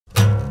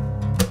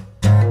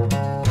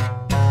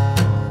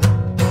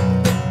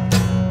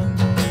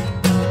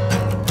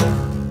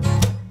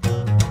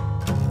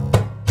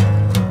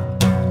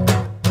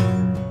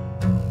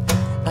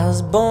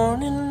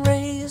born and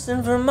raised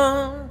in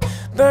Vermont.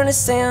 Bernie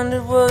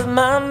Sanders was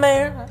my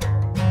mayor.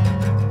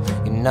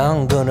 You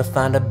know I'm gonna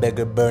find a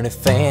bigger Bernie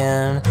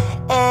fan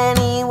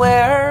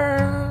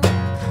anywhere.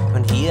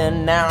 When he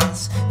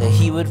announced that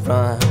he would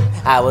run,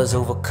 I was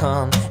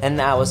overcome, and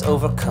I was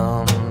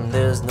overcome.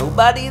 There's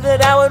nobody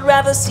that I would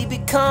rather see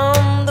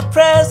become the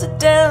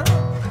president.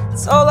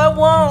 That's all I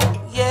want,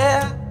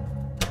 yeah.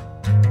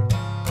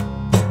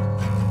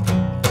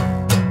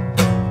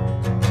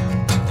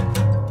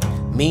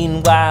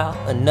 Meanwhile,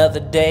 another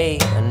day,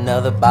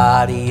 another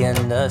body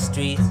in the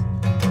streets.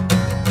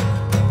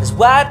 As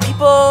white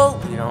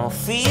people, we don't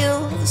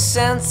feel the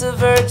sense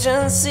of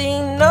urgency,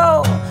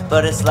 no.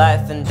 But it's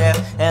life and death,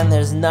 and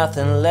there's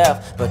nothing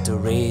left but to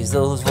raise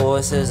those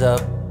voices up,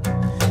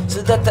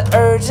 so that the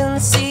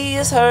urgency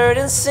is heard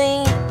and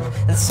seen,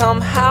 and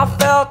somehow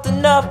felt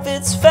enough,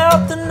 it's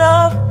felt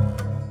enough.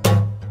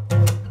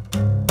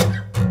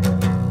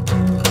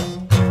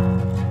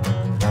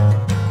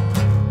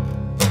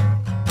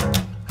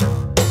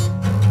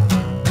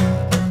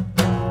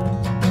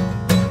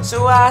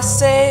 So I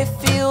say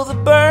feel the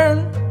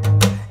burn,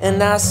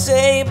 and I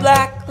say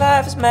Black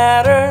Lives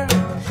Matter,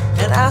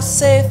 and I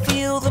say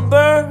feel the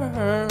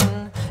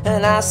burn,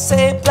 and I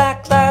say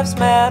Black Lives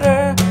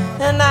Matter,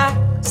 and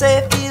I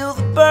say feel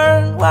the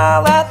burn,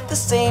 while at the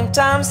same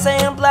time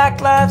saying Black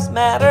Lives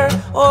Matter.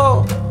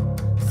 Oh,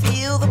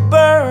 feel the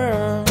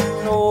burn,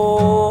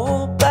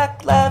 oh,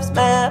 Black Lives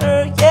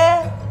Matter,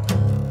 yeah.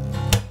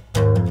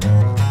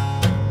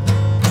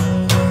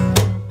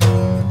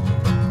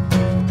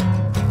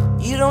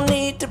 You don't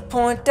need to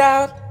point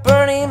out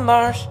Bernie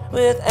Marsh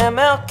with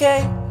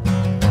MLK.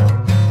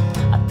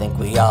 I think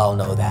we all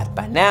know that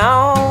by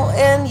now,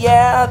 and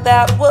yeah,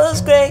 that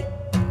was great.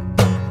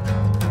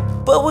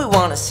 But we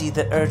want to see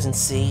the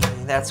urgency,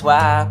 that's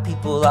why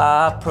people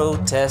are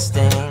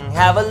protesting.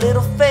 Have a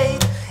little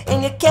faith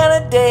in your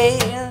candidate,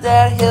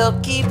 that he'll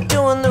keep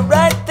doing the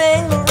right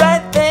thing, the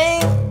right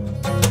thing.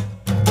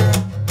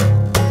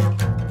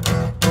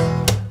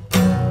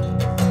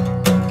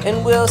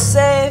 And we'll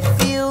say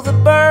feel the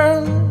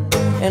burn,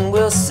 and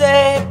we'll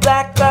say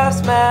Black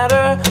Lives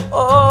Matter.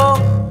 Oh,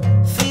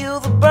 feel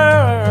the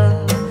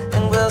burn,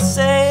 and we'll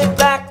say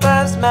Black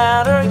Lives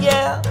Matter,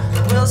 yeah.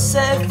 We'll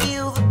say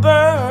feel the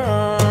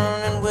burn,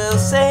 and we'll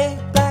say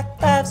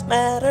Black Lives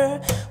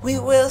Matter. We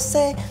will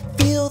say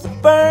feel the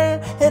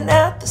burn, and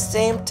at the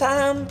same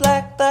time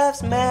Black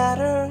Lives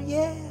Matter,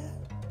 yeah.